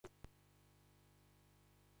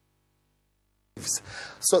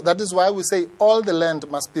So that is why we say all the land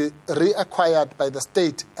must be reacquired by the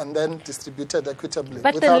state and then distributed equitably.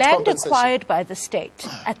 But the land acquired by the state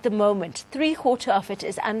at the moment, 3/4 of it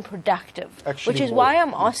is unproductive, Actually, which is why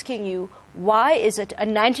I'm asking you, why is it,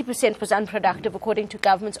 90% was unproductive according to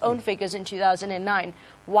government's own figures in 2009.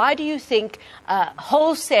 Why do you think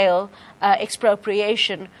wholesale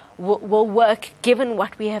expropriation will work given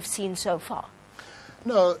what we have seen so far?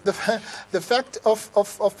 No, the fact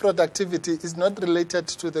of productivity is not related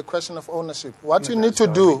to the question of ownership. What you need to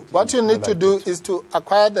do is to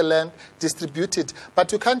acquire the land, distribute it.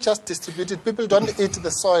 But you can't just distribute it. People don't eat the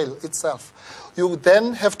soil itself. You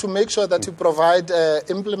then have to make sure that you provide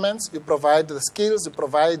implements, you provide the skills, you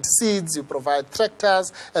provide seeds, you provide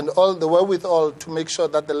tractors, and all the wherewithal to make sure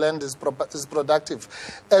that the land is productive.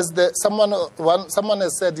 As someone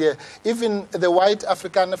has said here, even the white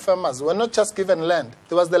African farmers were not just given land.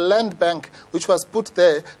 There was the land bank which was put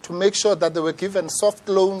there to make sure that they were given soft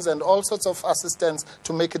loans and all sorts of assistance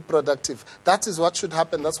to make it productive. That is what should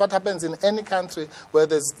happen. That's what happens in any country where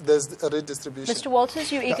there's a redistribution. Mr. Walters,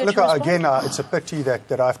 you eager look, to respond? Again, it's a pity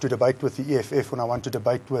that I have to debate with the EFF when I want to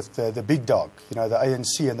debate with the big dog, the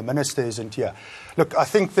ANC, and the minister isn't here. Look, I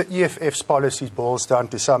think the EFF's policy boils down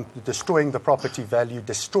to destroying the property value,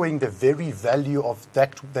 destroying the very value of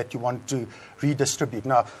that you want to redistribute.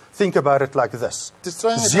 Now, think about it like this.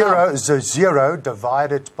 Destroying Zero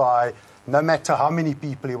divided by no matter how many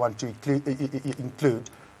people you want to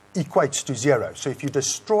include equates to zero. So if you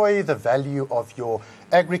destroy the value of your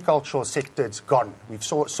agricultural sector, it's gone. We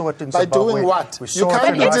saw it in Zimbabwe. By doing what? You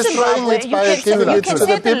can't be destroying it by giving it to the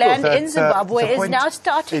people. The land in Zimbabwe is now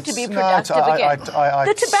starting to be productive again.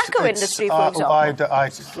 The tobacco industry, for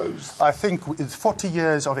example. I think 40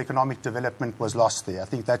 years of economic development was lost there. I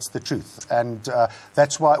think that's the truth. And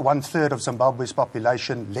that's why 1/3 of Zimbabwe's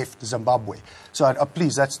population left Zimbabwe. So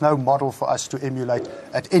please, that's no model for us to emulate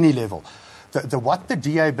at any level. What the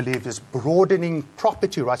DA believed is broadening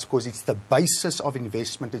property rights, because it's the basis of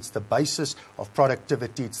investment, it's the basis of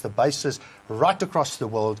productivity, it's the basis right across the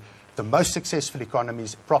world. The most successful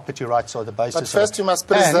economies, property rights are the basis. But first you must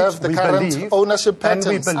preserve the current ownership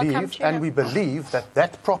patterns. And we believe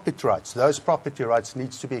that property rights, those property rights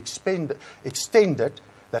needs to be extended,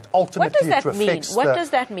 that ultimately it reflects. What does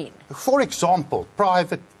that mean? For example,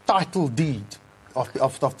 private title deed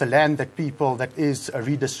of the land that is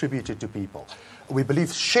redistributed to people. We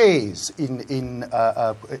believe shares in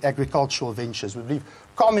agricultural ventures. We believe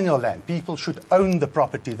communal land. People should own the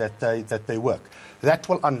property that they work. That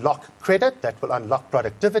will unlock credit, that will unlock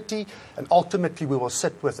productivity, and ultimately we will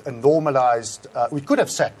sit with a normalized, we could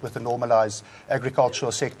have sat with a normalized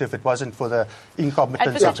agricultural sector if it wasn't for the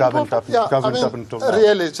incompetence of government.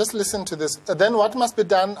 Really, just listen to this. Then what must be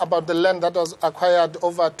done about the land that was acquired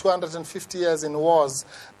over 250 years in wars,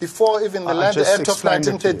 before even the Land Act of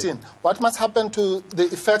 1913? What must happen to the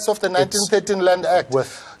effects of the 1913 Land Act? What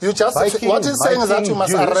he's saying is that you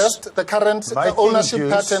must arrest the current ownership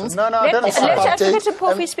patterns. Let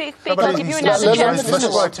Mpofu speak. I'll give you another chance.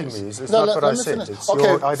 It's not what I said. It's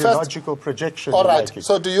your ideological projection. All right.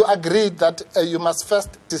 So do you agree that you must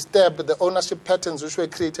first disturb the ownership patterns which were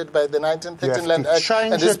created by the 1913 Land Act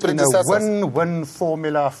and its predecessors? Win-win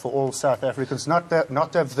formula for all South Africans, not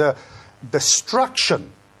have the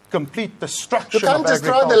destruction. Complete destruction. You can't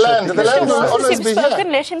destroy the land. The land will always be here.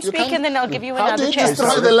 Let him speak and then I'll give you another chance. How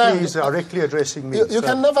do you destroy the land? He's directly addressing me. You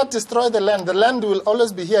can never destroy the land. The land will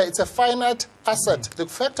always be here. It's a finite asset. The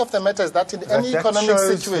fact of the matter is that in any economic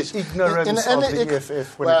situation, ignorance of the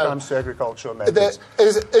EFF when it comes to agricultural matters.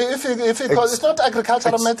 It's not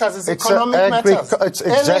agricultural matters, it's economic matters.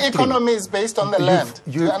 Any economy is based on the land.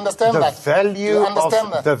 You understand that?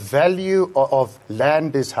 The value of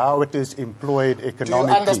land is how it is employed economically.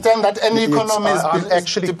 Do you understand that any economy is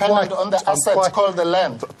dependent on the asset called the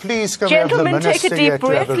land? Please come Gentlemen, take a deep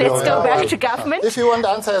breath. Let's go back to government. If you want to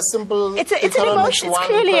answer a simple It's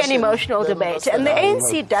clearly an emotional debate. And the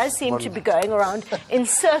ANC does seem to be going around in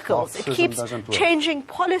circles. It keeps changing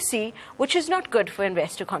policy, which is not good for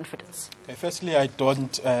investor confidence. Okay, firstly, I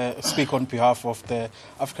don't speak on behalf of the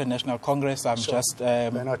African National Congress. I'm just...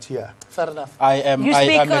 They're not here. Fair enough. I am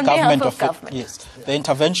a government of government. Yes. The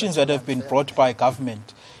interventions that have been brought by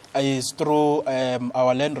government is through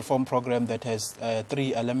our land reform program that has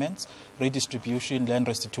 3 elements: redistribution, land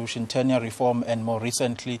restitution, tenure reform, and more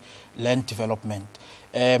recently, land development.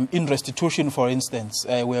 In restitution, for instance,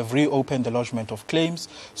 we have reopened the lodgement of claims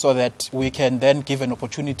so that we can then give an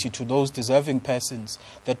opportunity to those deserving persons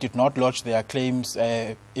that did not lodge their claims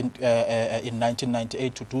in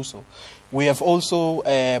 1998 to do so. We have also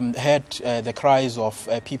heard the cries of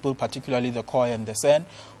people, particularly the Khoi and the San,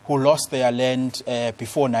 who lost their land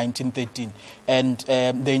before 1913. And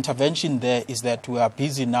the intervention there is that we are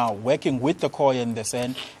busy now working with the Khoi and the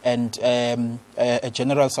San and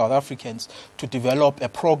general South Africans to develop a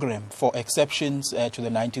program for exceptions to the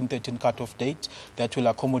 1913 cutoff date that will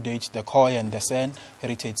accommodate the Khoi and the San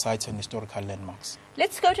heritage sites and historical landmarks.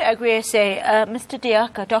 Let's go to Agri-SA. Mr.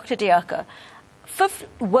 Diaka, Dr. Diaka,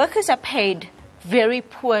 workers are paid very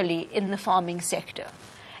poorly in the farming sector.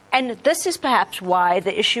 And this is perhaps why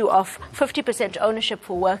the issue of 50% ownership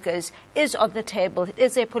for workers is on the table. It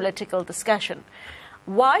is a political discussion.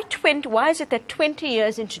 Why is it that 20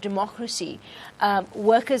 years into democracy,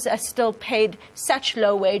 workers are still paid such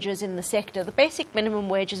low wages in the sector? The basic minimum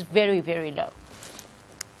wage is very, very low.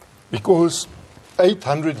 Because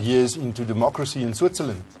 800 years into democracy in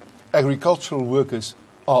Switzerland, agricultural workers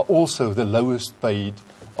are also the lowest paid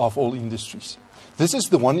of all industries. This is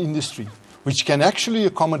the one industry which can actually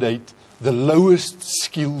accommodate the lowest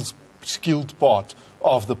skilled part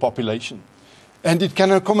of the population. And it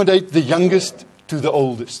can accommodate the youngest to the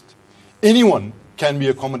oldest. Anyone can be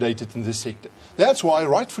accommodated in this sector. That's why,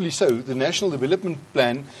 rightfully so, the National Development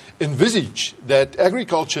Plan envisage that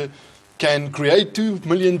agriculture can create 2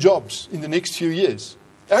 million jobs in the next few years.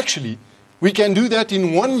 Actually, we can do that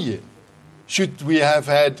in 1 year, should we have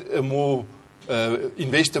had a more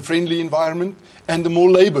investor-friendly environment and a more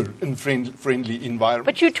labor-friendly environment.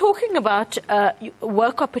 But you're talking about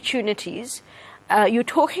work opportunities. You're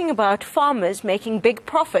talking about farmers making big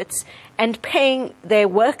profits and paying their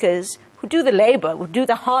workers who do the labor, who do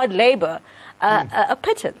the hard labor, a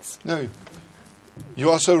pittance. No, you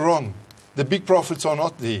are so wrong. The big profits are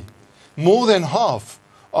not there. More than half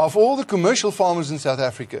of all the commercial farmers in South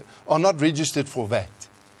Africa are not registered for VAT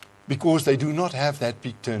because they do not have that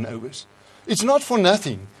big turnovers. It's not for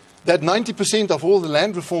nothing that 90% of all the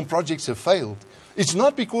land reform projects have failed. It's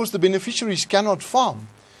not because the beneficiaries cannot farm.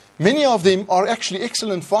 Many of them are actually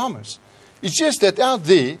excellent farmers. It's just that out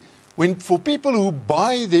there, for people who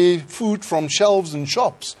buy their food from shelves and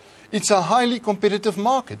shops, it's a highly competitive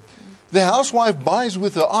market. The housewife buys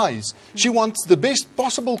with her eyes. She wants the best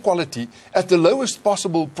possible quality at the lowest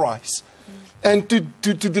possible price. And to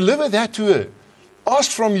deliver that to her,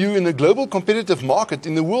 asked from you in a global competitive market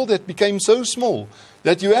in a world that became so small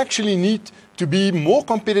that you actually need to be more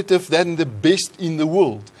competitive than the best in the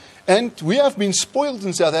world. And we have been spoiled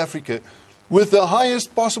in South Africa with the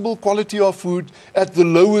highest possible quality of food at the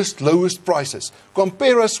lowest prices.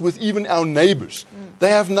 Compare us with even our neighbors. They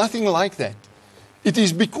have nothing like that. It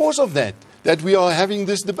is because of that that we are having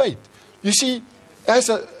this debate. You see,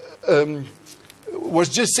 as was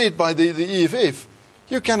just said by the EFF,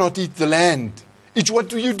 you cannot eat the land. It's what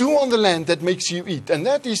do you do on the land that makes you eat. And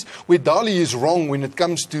that is where Dali is wrong when it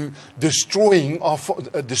comes to destruction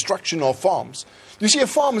of farms. You see, a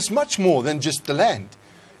farm is much more than just the land.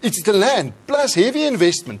 It's the land, plus heavy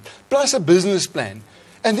investment, plus a business plan.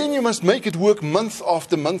 And then you must make it work month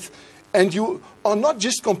after month. And you are not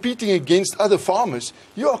just competing against other farmers,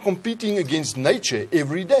 you are competing against nature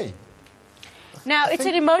every day. Now, it's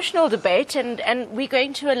an emotional debate, and we're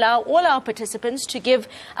going to allow all our participants to give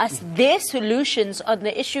us their solutions on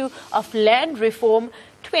the issue of land reform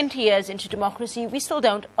 20 years into democracy. We still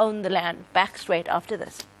don't own the land. Back straight after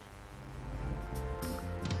this.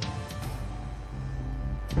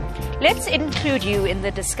 Let's include you in the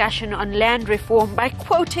discussion on land reform by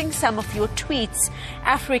quoting some of your tweets.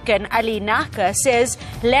 African Ali Naka says,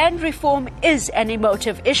 land reform is an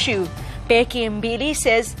emotive issue. Becky Mbili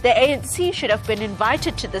says the ANC should have been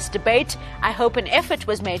invited to this debate. I hope an effort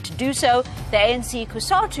was made to do so. The ANC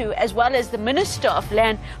Kusatu, as well as the Minister of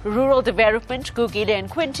Land, Rural Development, Gugile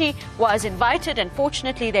Nkwinti, was invited.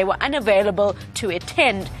 Unfortunately, they were unavailable to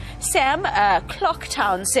attend. Sam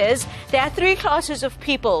Clocktown says there are three classes of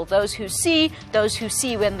people: those who see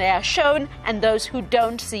when they are shown, and those who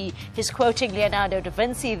don't see. He's quoting Leonardo da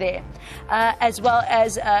Vinci there. As well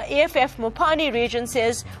as EFF Mopani region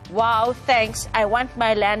says, wow, thanks, I want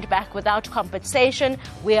my land back without compensation.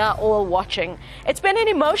 We are all watching. It's been an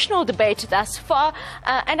emotional debate thus far,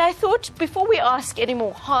 and I thought before we ask any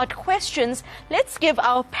more hard questions, let's give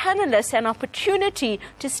our panelists an opportunity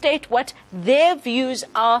to state what their views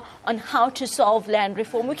are on how to solve land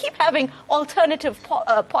reform. We keep having alternative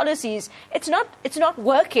policies. It's not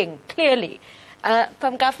working, clearly.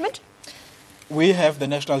 From government? We have the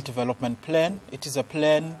National Development Plan. It is a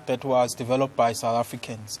plan that was developed by South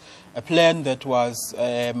Africans, a plan that was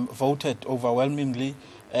voted overwhelmingly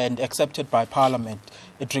and accepted by Parliament.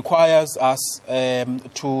 It requires us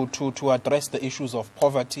to address the issues of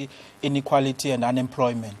poverty, inequality and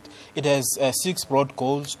unemployment. It has 6 broad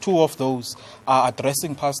goals. 2 of those are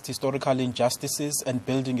addressing past historical injustices and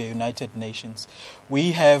building a united nations.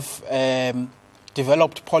 We have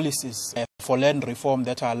developed policies for land reform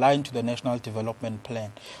that are aligned to the National Development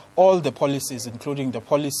Plan. All the policies, including the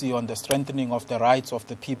policy on the strengthening of the rights of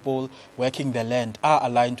the people working the land, are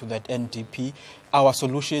aligned to that NDP. Our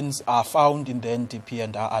solutions are found in the NDP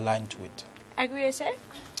and are aligned to it. Agri-SA?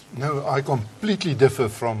 No, I completely differ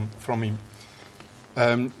from him.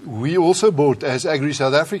 We also bought, as Agri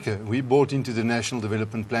South Africa, we bought into the National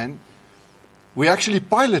Development Plan. We actually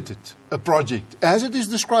piloted a project, as it is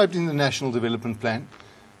described in the National Development Plan,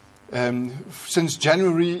 since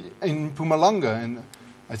January in Mpumalanga. And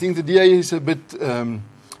I think the DA is a bit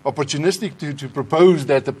opportunistic to propose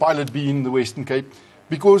that the pilot be in the Western Cape,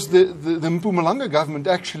 because the Mpumalanga government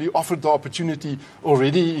actually offered the opportunity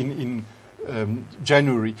already in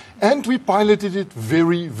January. And we piloted it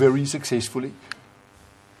very, very successfully.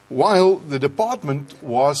 While the department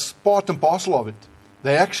was part and parcel of it,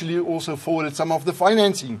 they actually also forwarded some of the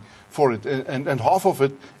financing for it, and half of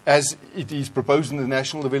it, as it is proposed in the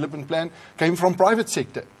National Development Plan, came from private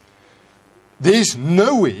sector. There's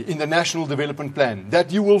nowhere in the National Development Plan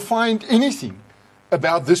that you will find anything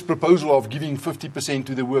about this proposal of giving 50%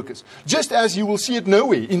 to the workers. Just as you will see it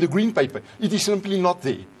nowhere in the Green Paper. It is simply not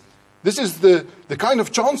there. This is the kind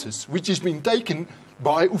of chances which is being taken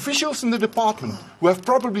by officials in the department who have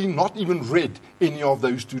probably not even read any of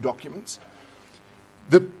those 2 documents.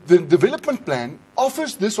 The development plan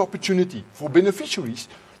offers this opportunity for beneficiaries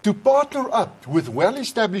to partner up with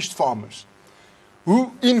well-established farmers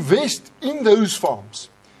who invest in those farms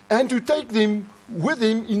and to take them with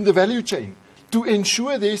them in the value chain to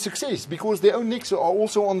ensure their success, because their own necks are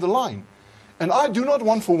also on the line. And I do not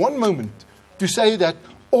want for one moment to say that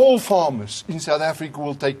all farmers in South Africa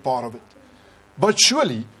will take part of it. But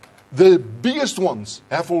surely the biggest ones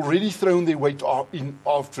have already thrown their weight in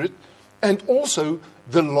after it, and also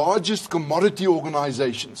the largest commodity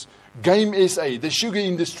organizations, Game SA, the sugar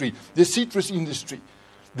industry, the citrus industry.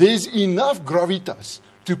 There's enough gravitas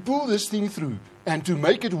to pull this thing through and to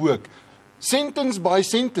make it work, sentence by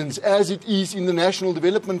sentence, as it is in the National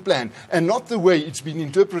Development Plan, and not the way it's been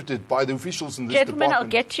interpreted by the officials in this Gentlemen, department.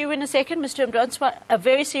 I'll get to you in a second. Mr. Mdonswa, a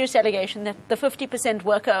very serious allegation that the 50%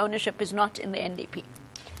 worker ownership is not in the NDP.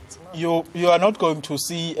 You are not going to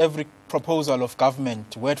see every proposal of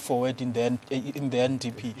government word for word in the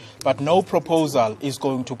NDP, but no proposal is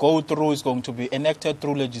going to go through, is going to be enacted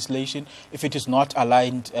through legislation if it is not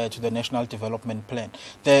aligned to the National Development Plan.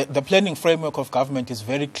 The planning framework of government is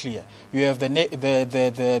very clear. You have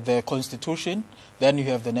the Constitution, then you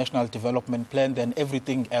have the National Development Plan, then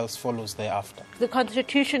everything else follows thereafter. The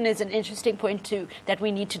Constitution is an interesting point too that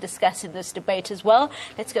we need to discuss in this debate as well.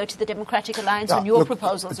 Let's go to the Democratic Alliance on your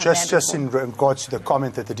proposals. Just in regards to the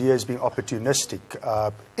comment that the DA has been opportunistic,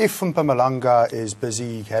 if Mpumalanga is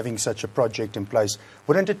busy having such a project in place,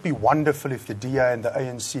 wouldn't it be wonderful if the DA and the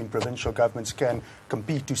ANC and provincial governments can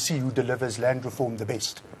compete to see who delivers land reform the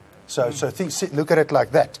best? So look at it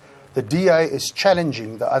like that. The DA is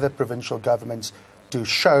challenging the other provincial governments to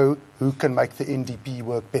show who can make the NDP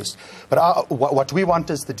work best. But what we want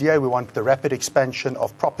as the DA, we want the rapid expansion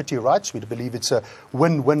of property rights. We believe it's a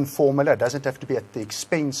win-win formula. It doesn't have to be at the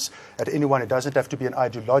expense at anyone. It doesn't have to be an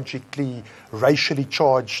ideologically, racially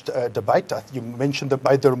charged debate. You made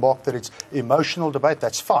the remark that it's emotional debate.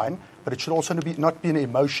 That's fine, but it should also not be an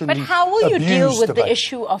emotionally abused debate. But how will you deal with the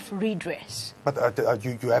issue of redress? But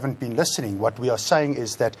you haven't been listening. What we are saying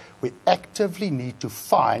is that we actively need to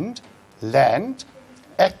find land,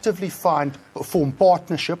 actively form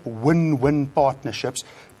partnership, win-win partnerships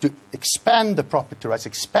to expand the property rights,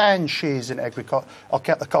 expand shares in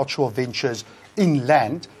agricultural ventures in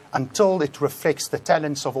land until it reflects the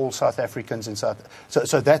talents of all South Africans in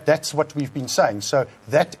So that's what we've been saying. So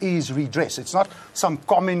that is redress. It's not some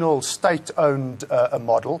communal state-owned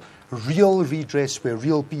model. Real redress where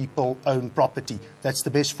real people own property. That's the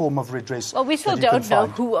best form of redress. Well, we still don't know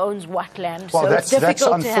who owns what land, well, so that's it's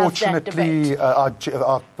difficult unfortunately to have that debate.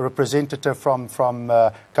 Our representative from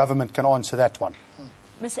government can answer that one.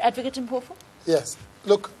 Mr. Advocate Mpofu? Yes.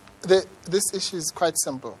 Look, this issue is quite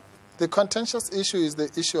simple. The contentious issue is the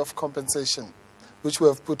issue of compensation, which we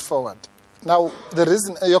have put forward. Now, the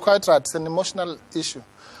reason, you're quite right, it's an emotional issue.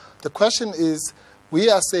 The question is, we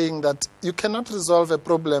are saying that you cannot resolve a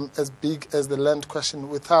problem as big as the land question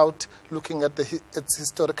without looking at its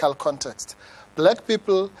historical context. Black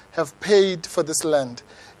people have paid for this land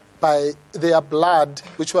by their blood,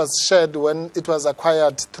 which was shed when it was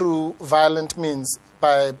acquired through violent means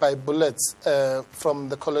by bullets from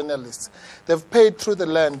the colonialists. They've paid through the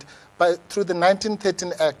land through the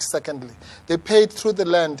 1913 Act, secondly. They paid through the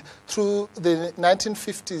land through the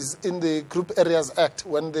 1950s in the Group Areas Act,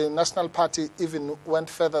 when the National Party even went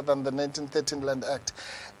further than the 1913 Land Act.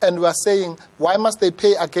 And we are saying, why must they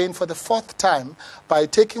pay again for the fourth time by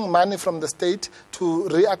taking money from the state to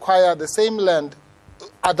reacquire the same land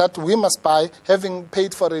that we must buy, having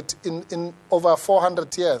paid for it in over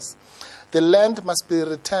 400 years? The land must be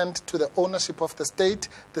returned to the ownership of the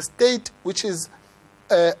state which is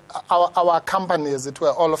our company, as it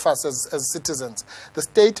were, all of us as citizens. The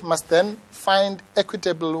state must then find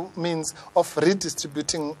equitable means of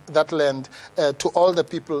redistributing that land to all the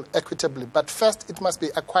people equitably. But first, it must be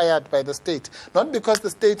acquired by the state. Not because the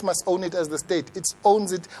state must own it as the state. It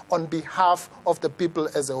owns it on behalf of the people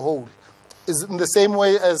as a whole. Is in the same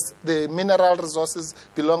way as the mineral resources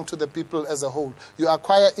belong to the people as a whole. You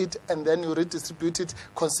acquire it and then you redistribute it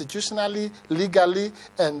constitutionally, legally,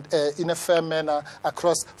 and in a fair manner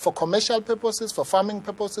across for commercial purposes, for farming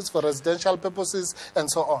purposes, for residential purposes, and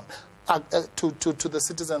so on. To the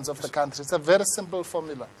citizens of the country. It's a very simple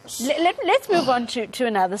formula. Let's move on to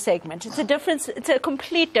another segment. It's a difference. It's a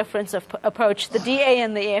complete difference of approach. The DA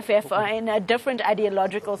and the EFF are in a different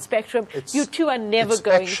ideological spectrum. You two are never going to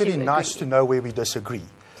agree. It's actually nice to know where we disagree.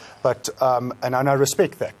 But, and I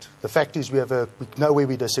respect that. The fact is we know where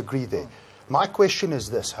we disagree there. My question is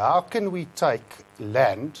this. How can we take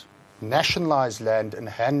land, nationalize land, and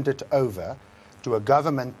hand it over to a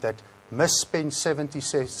government that misspent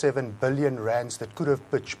 77 billion rands that could have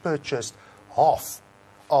purchased half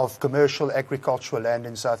of commercial agricultural land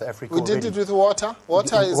in South Africa? We did it with water.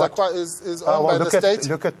 Water is owned by the state.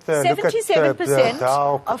 Look at the 77%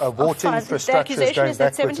 of water infrastructure. The accusation is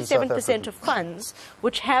that 77% of funds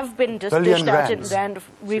which have been dished out in land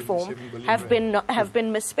reform have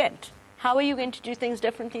been misspent. How are you going to do things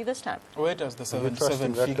differently this time? Where does the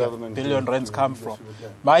 77 billion rands come from?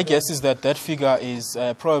 My guess is that figure is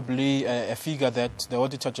probably a figure that the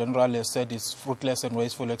Auditor General has said is fruitless and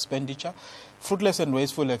wasteful expenditure. Fruitless and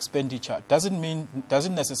wasteful expenditure doesn't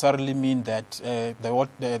necessarily mean that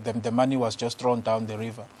the money was just thrown down the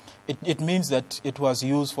river. It means that it was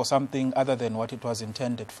used for something other than what it was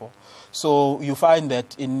intended for. So you find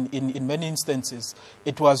that in many instances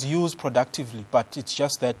it was used productively, but it's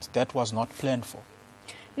just that was not planned for.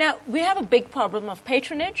 Now, we have a big problem of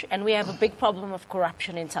patronage and we have a big problem of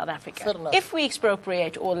corruption in South Africa. If we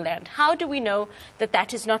expropriate all land, how do we know that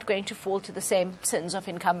that is not going to fall to the same sins of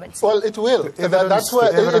incumbency? Well, it will. That's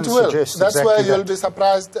where it will. That's where you'll be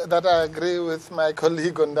surprised that I agree with my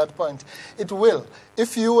colleague on that point. It will.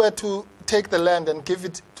 If you were to take the land and give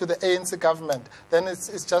it to the ANC government, then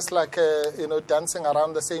it's just like dancing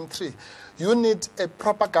around the same tree. You need a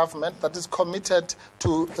proper government that is committed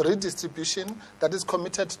to redistribution, that is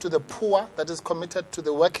committed to the poor, that is committed to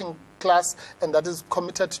the working class, and that is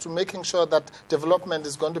committed to making sure that development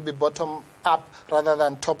is going to be bottom up rather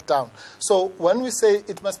than top down. So when we say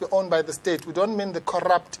it must be owned by the state, we don't mean the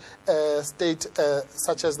corrupt state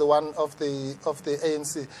such as the one of the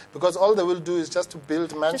ANC, because all they will do is just to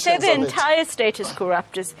build mansions on it. To say the entire state is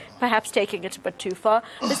corrupt is perhaps taking it a bit too far.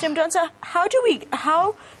 Mr. Mdonsa, how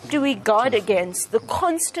do we guard against the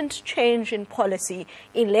constant change in policy,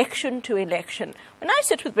 election to election? When I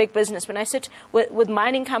sit with big business, when I sit with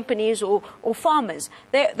mining companies or farmers,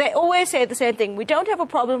 they always say the same thing. We don't have a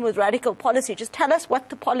problem with radical policy. Just tell us what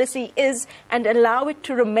the policy is and allow it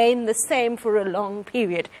to remain the same for a long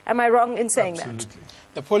period. Am I wrong in saying that?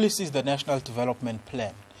 The policy is the National Development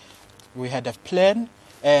Plan. We had a plan,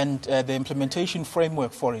 and the implementation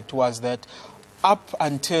framework for it was that up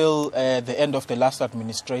until the end of the last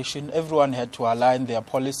administration, everyone had to align their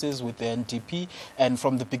policies with the NDP, and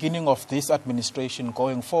from the beginning of this administration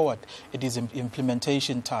going forward, it is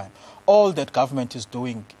implementation time. All that government is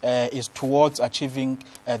doing is towards achieving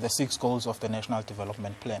the 6 goals of the National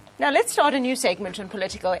Development Plan. Now let's start a new segment on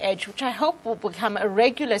Political Edge, which I hope will become a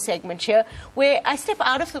regular segment here, where I step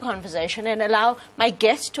out of the conversation and allow my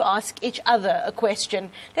guests to ask each other a question.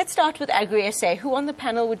 Let's start with Agri-SA. Who on the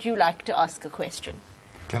panel would you like to ask a question?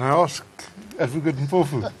 Can I ask Advocate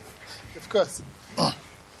Mpofu? Of course.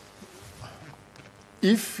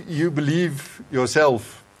 If you believe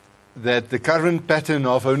yourself that the current pattern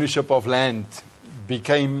of ownership of land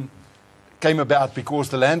came about because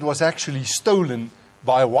the land was actually stolen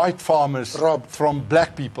by white farmers from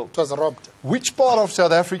black people. It was robbed. Which part of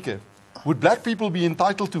South Africa would black people be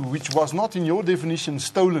entitled to, which was not in your definition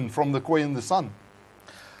stolen from the Khoi and the Sun?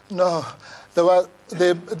 No, there were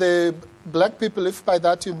the black people, if by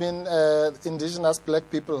that you mean indigenous black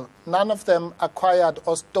people, none of them acquired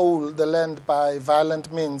or stole the land by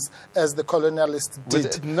violent means as the colonialists did.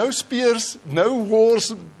 With no spears, no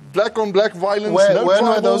wars, black-on-black violence, no when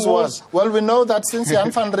were tribal those wars? Well, we know that since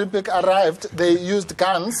Jan van Riebeeck arrived, they used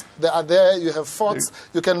guns. They are there. You have forts.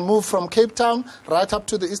 You can move from Cape Town right up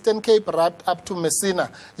to the Eastern Cape, right up to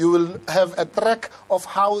Messina. You will have a track of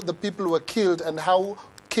how the people were killed and how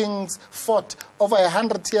kings fought over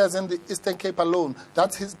 100 years in the Eastern Cape alone.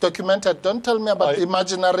 That's documented. Don't tell me about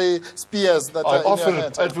imaginary spears that are in your head. I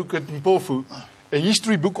offer Advocate Mpofu a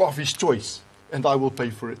history book of his choice, and I will pay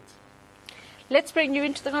for it. Let's bring you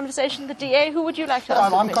into the conversation. The DA, who would you like to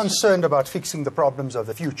ask I'm concerned about fixing the problems of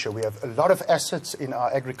the future. We have a lot of assets in our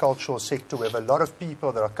agricultural sector. We have a lot of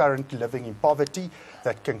people that are currently living in poverty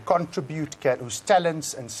that can contribute, whose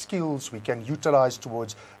talents and skills we can utilize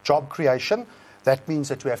towards job creation. That means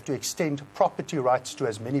that we have to extend property rights to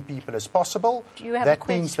as many people as possible. Do you have that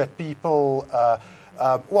means that people,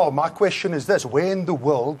 well, my question is this: where in the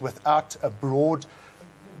world, without a broad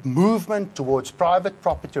movement towards private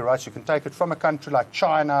property rights, you can take it from a country like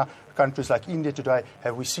China, countries like India today,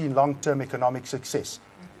 have we seen long-term economic success?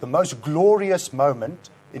 The most glorious moment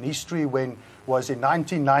in history was in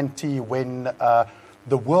 1990 when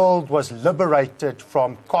the world was liberated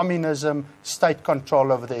from communism, state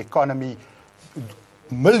control over the economy.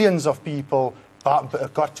 Millions of people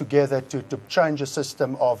got together to change a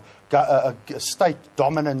system of state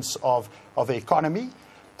dominance of the economy.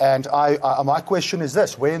 And my question is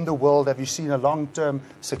this: where in the world have you seen a long-term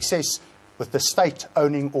success with the state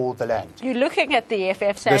owning all the land? You're looking at the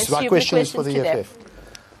EFF, so Yes, my question is for the EFF.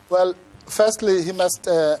 Well, firstly, he must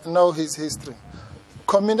know his history.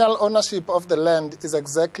 Communal ownership of the land is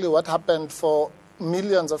exactly what happened for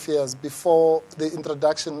millions of years before the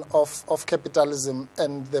introduction of capitalism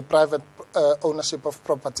and the private ownership of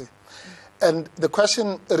property. And the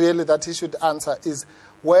question really that he should answer is,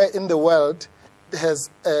 where in the world has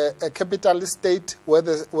a capitalist state where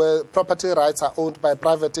property rights are owned by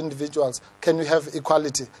private individuals, can you have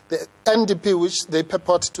equality? The NDP, which they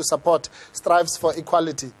purport to support, strives for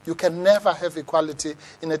equality. You can never have equality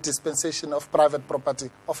in a dispensation of private property,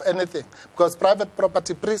 of anything, because private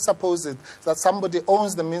property presupposes that somebody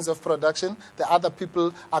owns the means of production, the other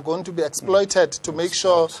people are going to be exploited to make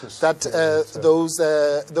sure that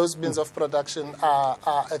those means of production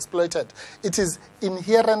are exploited. It is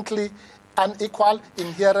inherently unequal,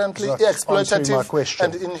 inherently exploitative,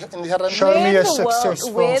 and inherently... Show me a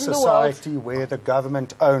successful society where the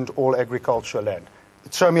government owned all agricultural land.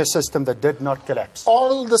 Show me a system that did not collapse.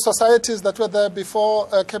 All the societies that were there before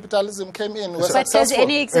capitalism came in were successful. Does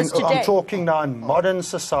any exist today? I'm talking now in modern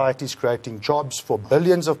societies creating jobs for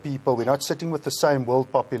billions of people. We're not sitting with the same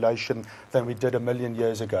world population than we did 1 million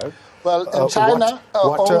years ago. Well, in China...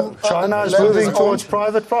 China is moving towards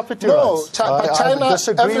private property rights. But China,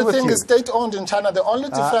 everything is state-owned in China. The only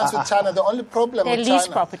difference with China, the only problem with China... lease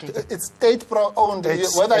property. It's state-owned,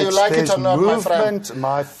 whether you like it or not, my friend.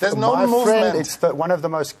 There's no movement. It's one of the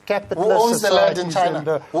most capitalist Who owns the land in societies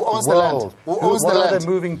China? Who owns the land? Who owns the land? What are they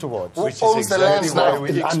moving towards? Who owns the land now?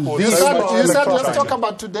 You said let's talk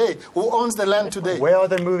about today. Who owns the land today? Where are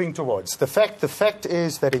they moving towards? The fact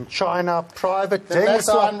is that in China, private deng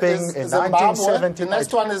xiaoping in 1970 the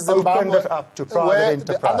next one is Zimbabwe, opened it up to private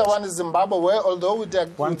enterprise. The other one is Zimbabwe, where although we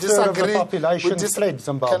disagree... of the population fled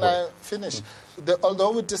Zimbabwe. Can I finish?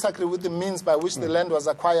 Although we disagree with the means by which the land was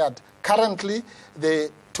acquired, currently the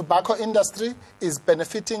tobacco industry is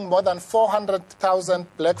benefiting more than 400,000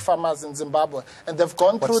 black farmers in Zimbabwe, and they've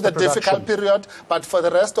gone through the difficult period, but for the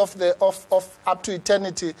rest of up to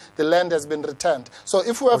eternity, the land has been returned. So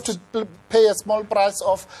if we have to pay a small price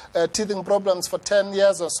of teething problems for 10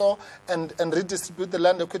 years or so and redistribute the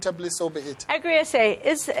land equitably, so be it. Agri-SA,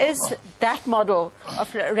 is that model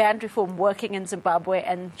of land reform working in Zimbabwe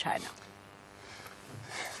and China?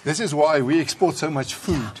 This is why we export so much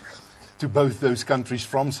food to both those countries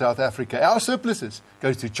from South Africa. Our surpluses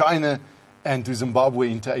go to China and to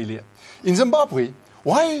Zimbabwe inter alia. In Zimbabwe,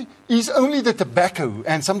 why is only the tobacco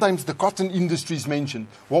and sometimes the cotton industries mentioned?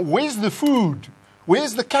 Well, where's the food?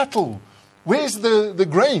 Where's the cattle? Where's the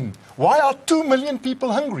grain? Why are 2 million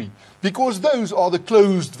people hungry? Because those are the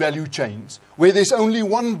closed value chains, where there's only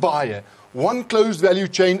one buyer, one closed value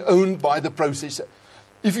chain owned by the processor.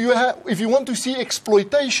 If you want to see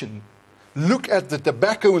exploitation, look at the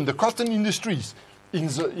tobacco and the cotton industries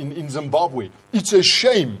in Zimbabwe. It's a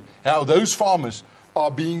shame how those farmers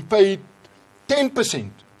are being paid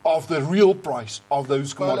 10% of the real price of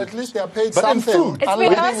those commodities. Well, at least they are paid something.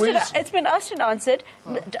 It's been asked and answered.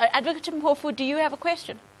 Advocate Mpofu, do you have a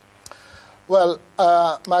question? Well,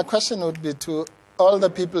 my question would be to all the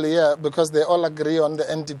people here, because they all agree on the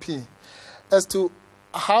NDP, as to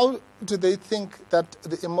how do they think that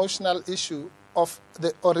the emotional issue of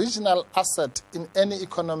the original asset in any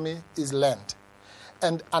economy is land.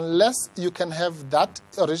 And unless you can have that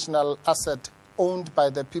original asset owned by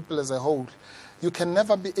the people as a whole, you can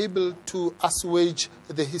never be able to assuage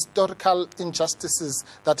the historical injustices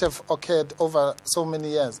that have occurred over so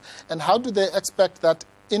many years. And how do they expect that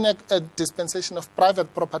in a dispensation of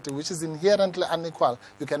private property, which is inherently unequal,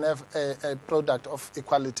 you can have a product of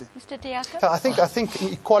equality? Mr. Diaka? I think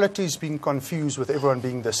equality is being confused with everyone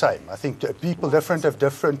being the same. I think people have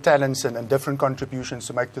different talents and different contributions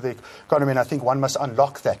to make to the economy, and I think one must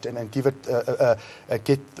unlock that and give it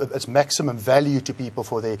get its maximum value to people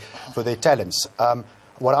for their talents.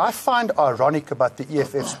 What I find ironic about the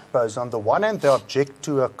EFF's proposal, on the one hand, they object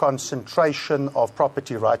to a concentration of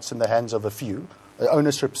property rights in the hands of a few, the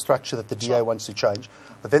ownership structure that the DA wants to change.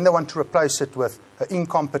 But then they want to replace it with an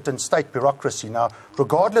incompetent state bureaucracy. Now,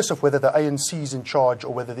 regardless of whether the ANC is in charge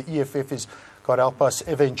or whether the EFF is, God help us,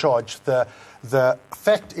 ever in charge, the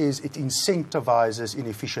fact is it incentivizes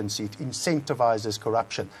inefficiency, it incentivizes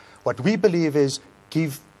corruption. What we believe is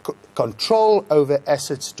give control over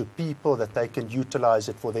assets to people that they can utilize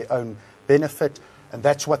it for their own benefit. And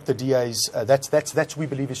that's what the DA's, that's we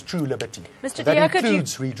believe is true liberty. Mr. That Diaka,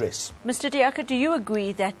 includes redress. Mr. Diaka, do you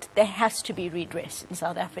agree that there has to be redress in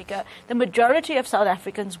South Africa? The majority of South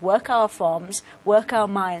Africans work our farms, work our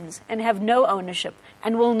mines, and have no ownership,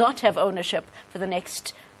 and will not have ownership for the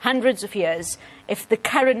next hundreds of years if the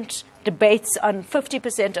current debates on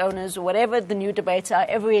 50% owners or whatever the new debates are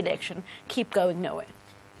every election keep going nowhere.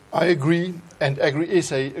 I agree, and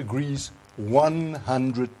Agri-SA agrees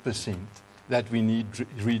 100%. That we need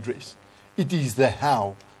redress. It is the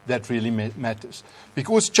how that really matters.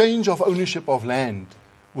 Because change of ownership of land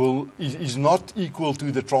is not equal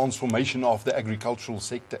to the transformation of the agricultural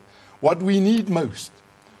sector. What we need most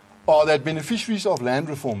are that beneficiaries of land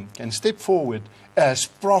reform can step forward as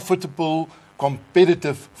profitable,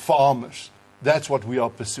 competitive farmers. That's what we are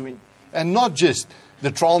pursuing. And not just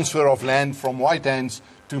the transfer of land from white hands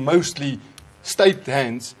to mostly state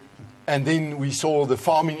hands, and then we saw the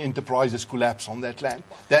farming enterprises collapse on that land.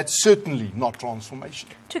 That's certainly not transformation.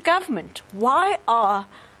 To government, why are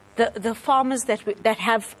the farmers that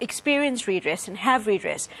have experienced redress and have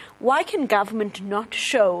redress, why can government not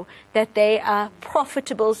show that they are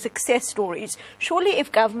profitable success stories? Surely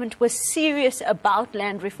if government was serious about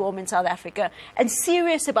land reform in South Africa and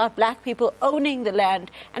serious about black people owning the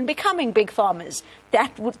land and becoming big farmers,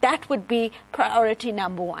 that would be priority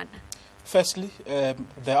number one. Firstly,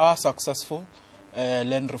 there are successful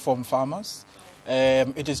land reform farmers.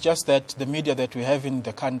 It is just that the media that we have in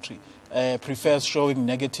the country prefers showing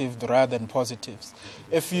negative rather than positives.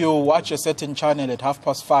 If you watch a certain channel at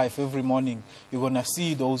 5:30 every morning, you're going to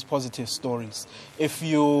see those positive stories. If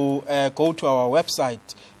you go to our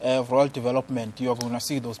website, Royal Development, you're going to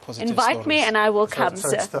see those positive stories. Invite me and I will come,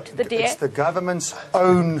 sir, to the DA. It's the government's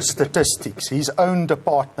own statistics, his own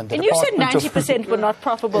department. And you said 90% were not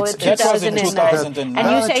profitable in 2009. And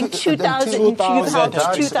you're saying 2000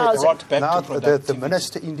 Now, the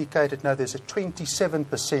minister indicated now there's a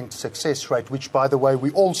 27% success rate, which, by the way, we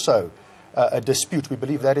also dispute. We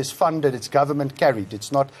believe that is funded, it's government carried.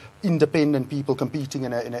 It's not independent people competing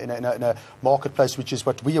in a marketplace, which is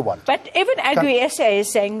what we want. But even Agri-SA is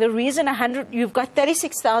saying the reason you've got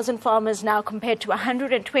 36,000 farmers now compared to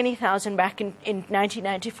 120,000 back in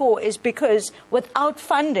 1994 is because without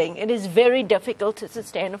funding, it is very difficult to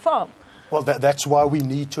sustain a farm. Well, that's why we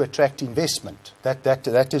need to attract investment.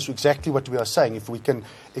 That is exactly what we are saying. If we can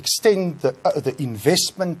extend the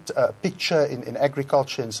investment picture in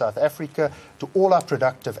agriculture in South Africa to all our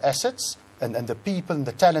productive assets and the people and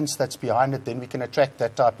the talents that's behind it, then we can attract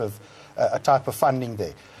that type of funding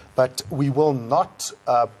there. But we will not.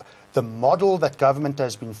 The model that government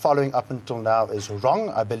has been following up until now is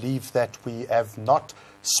wrong. I believe that we have not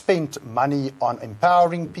spent money on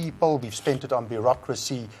empowering people. We've spent it on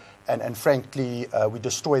bureaucracy. And frankly, we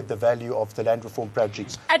destroyed the value of the land reform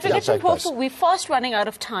projects. Advocate Mpofu, we're fast running out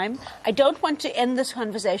of time. I don't want to end this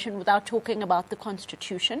conversation without talking about the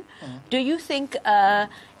Constitution. Do you think our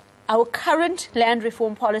current land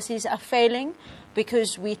reform policies are failing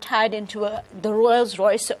because we tied into the Rolls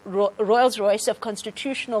Royce of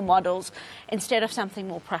constitutional models instead of something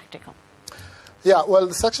more practical? Yeah, well,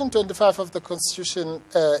 Section 25 of the Constitution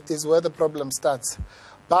is where the problem starts.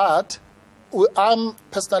 But I'm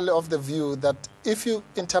personally of the view that if you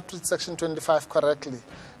interpret Section 25 correctly,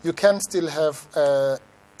 you can still have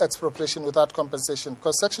expropriation without compensation,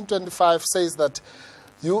 because Section 25 says that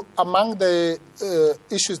Among the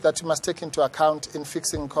issues that you must take into account in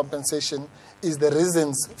fixing compensation is the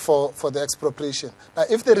reasons for the expropriation. Now,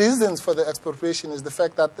 if the reasons for the expropriation is the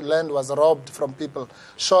fact that the land was robbed from people,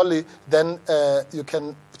 surely then you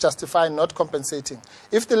can justify not compensating.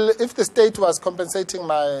 If the state was compensating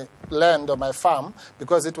my land or my farm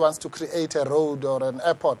because it wants to create a road or an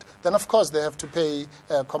airport, then of course they have to pay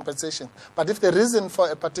compensation. But if the reason for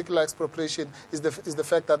a particular expropriation is the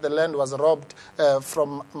fact that the land was robbed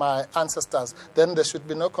from my ancestors, then there should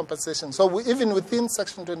be no compensation. So even within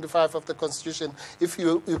Section 25 of the Constitution, if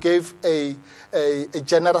you gave a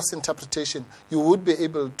generous interpretation, you would be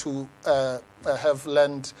able to have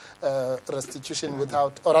land restitution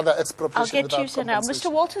without, or rather expropriation without compensation. I'll get to you, sir, now.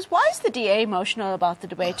 Mr. Walters, why is the DA emotional about the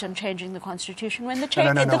debate on changing the Constitution when the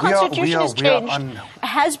Constitution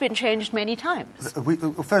has been changed many times?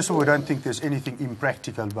 First of all, we don't think there's anything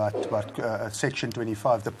impractical about Section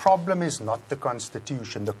 25. The problem is not the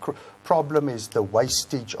Constitution. The problem is the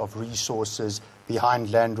wastage of resources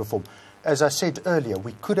behind land reform. As I said earlier,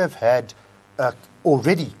 we could have had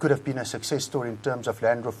already could have been a success story in terms of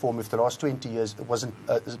land reform if the last 20 years wasn't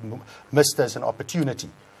missed as an opportunity.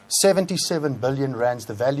 77 billion rands,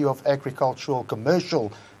 the value of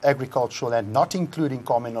commercial agricultural land, not including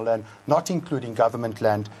communal land, not including government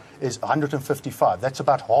land, is 155. That's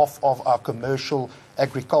about half of our commercial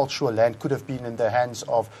agricultural land could have been in the hands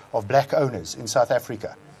of black owners in South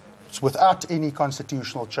Africa. Without any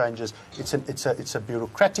constitutional changes, it's a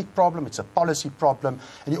bureaucratic problem, it's a policy problem,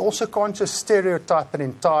 and you also can't just stereotype an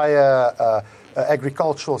entire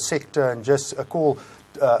agricultural sector and just call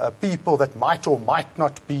people that might or might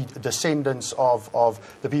not be descendants of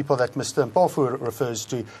the people that Mr. Mpofu refers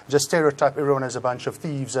to, just stereotype everyone as a bunch of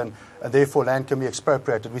thieves and therefore land can be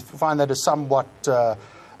expropriated. We find that as somewhat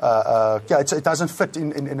it doesn't fit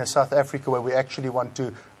in a South Africa where we actually want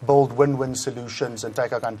to build win-win solutions and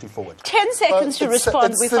take our country forward. 10 seconds to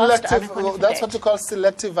respond. That's what you call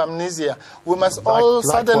selective amnesia. We must all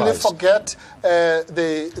suddenly forget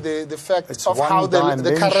the fact of how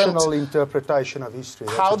the current interpretation of history.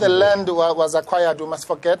 How the land was acquired. We must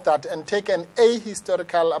forget that and take an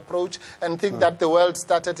ahistorical approach and think that the world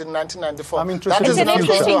started in 1994. I'm interested in the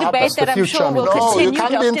future. It's an interesting debate that I'm sure will continue. You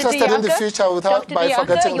can't be interested in the future by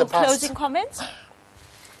forgetting the past. Closing comments?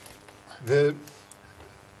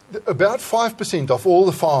 About 5% of all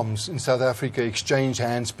the farms in South Africa exchange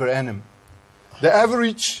hands per annum. The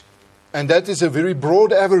average, and that is a very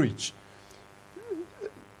broad average,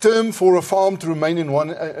 term for a farm to remain in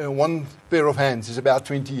one pair of hands is about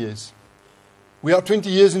 20 years. We are 20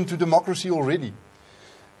 years into democracy already.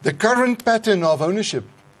 The current pattern of ownership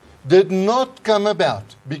did not come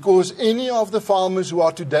about because any of the farmers who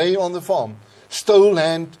are today on the farm stole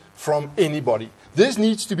land from anybody. This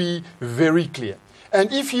needs to be very clear.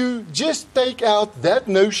 And if you just take out that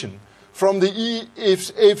notion from the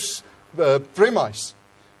EFF's premise,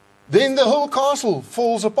 then the whole castle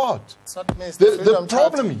falls apart. The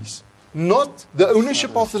problem is not the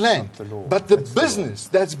ownership of the land, but the business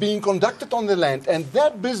that's being conducted on the land. And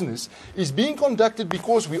that business is being conducted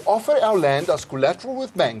because we offer our land as collateral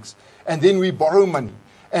with banks, and then we borrow money.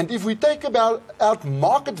 And if we take out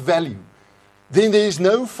market value, then there is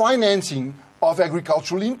no financing of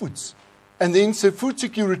agricultural inputs. And then food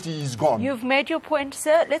security is gone. You've made your point,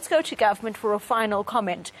 sir. Let's go to government for a final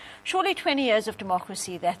comment. Surely 20 years of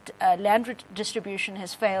democracy, that land redistribution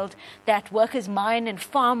has failed, that workers mine and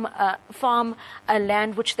farm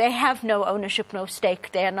land which they have no ownership, no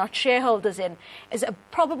stake, they are not shareholders in, is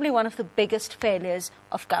probably one of the biggest failures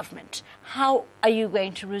of government. How are you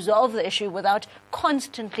going to resolve the issue without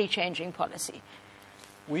constantly changing policy?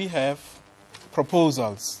 We have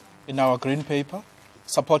proposals in our green paper,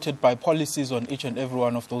 supported by policies on each and every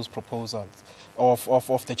one of those proposals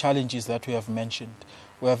of the challenges that we have mentioned.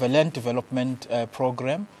 We have a land development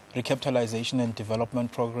program, recapitalization and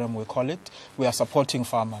development program we call it. We are supporting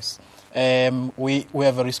farmers. We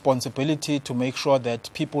have a responsibility to make sure that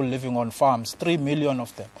people living on farms, 3 million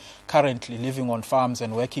of them currently living on farms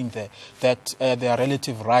and working there, that their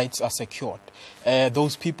relative rights are secured.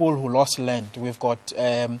 Those people who lost land, we've got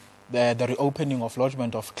the reopening of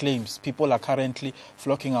lodgement of claims. People are currently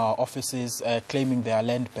flocking our offices, claiming their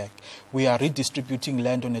land back. We are redistributing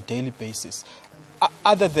land on a daily basis.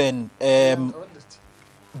 Other than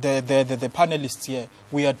the panelists here,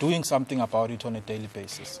 we are doing something about it on a daily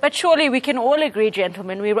basis. But surely we can all agree,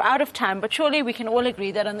 gentlemen, we were out of time, but surely we can all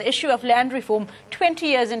agree that on the issue of land reform, 20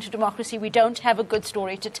 years into democracy, we don't have a good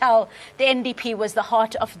story to tell. The NDP was the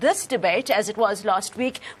heart of this debate, as it was last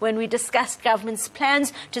week when we discussed government's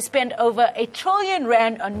plans to spend over R1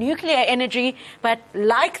 trillion on nuclear energy. But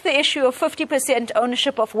like the issue of 50%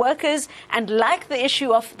 ownership of workers, and like the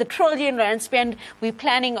issue of the R1 trillion spend we're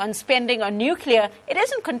planning on spending on nuclear, it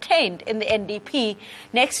isn't contained in the NDP.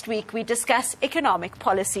 Next week, we discuss economic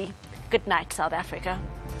policy. Good night, South Africa.